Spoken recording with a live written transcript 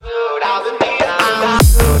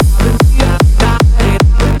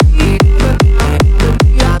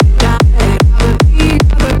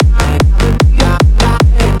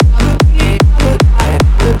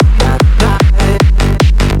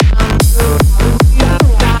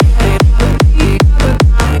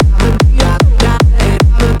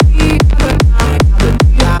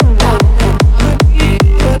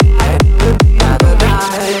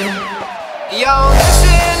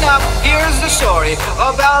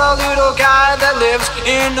about a little guy that lives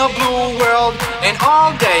in a blue world, and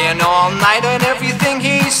all day and all night and everything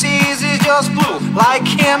he sees is just blue. Like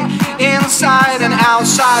him, inside and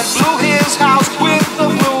outside. Blue his house with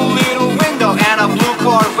a blue little window and a blue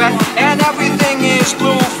Corvette, and everything is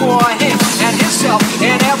blue for him and himself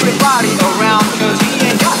and everybody around, cause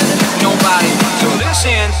he ain't got nobody to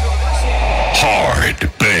listen. Hard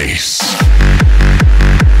bass.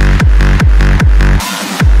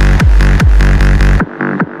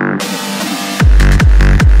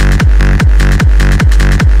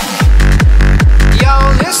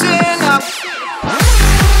 Listen up.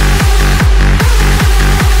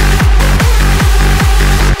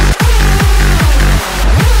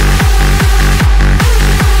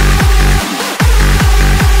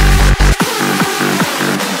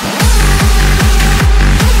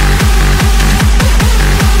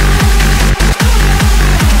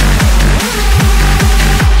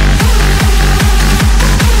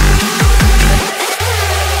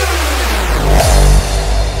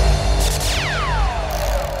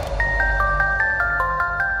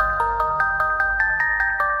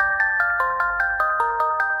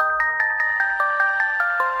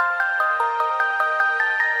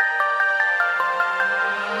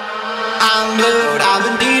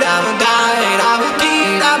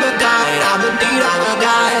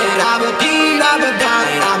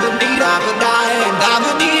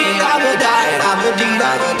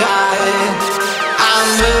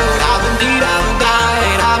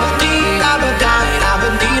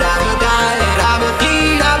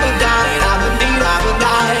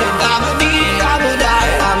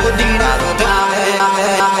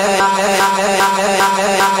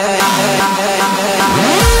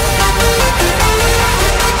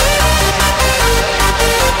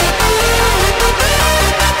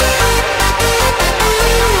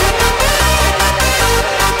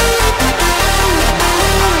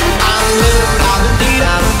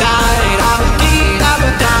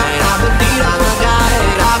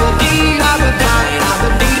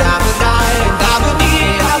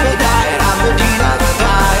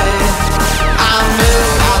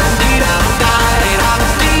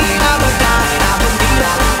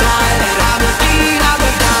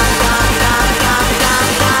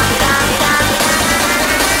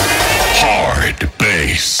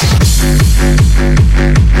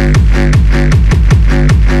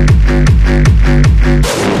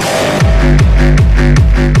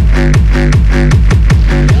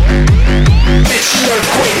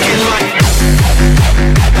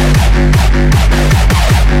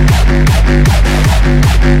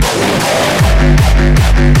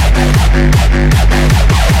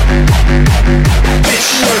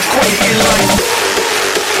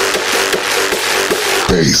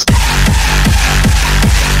 Bass.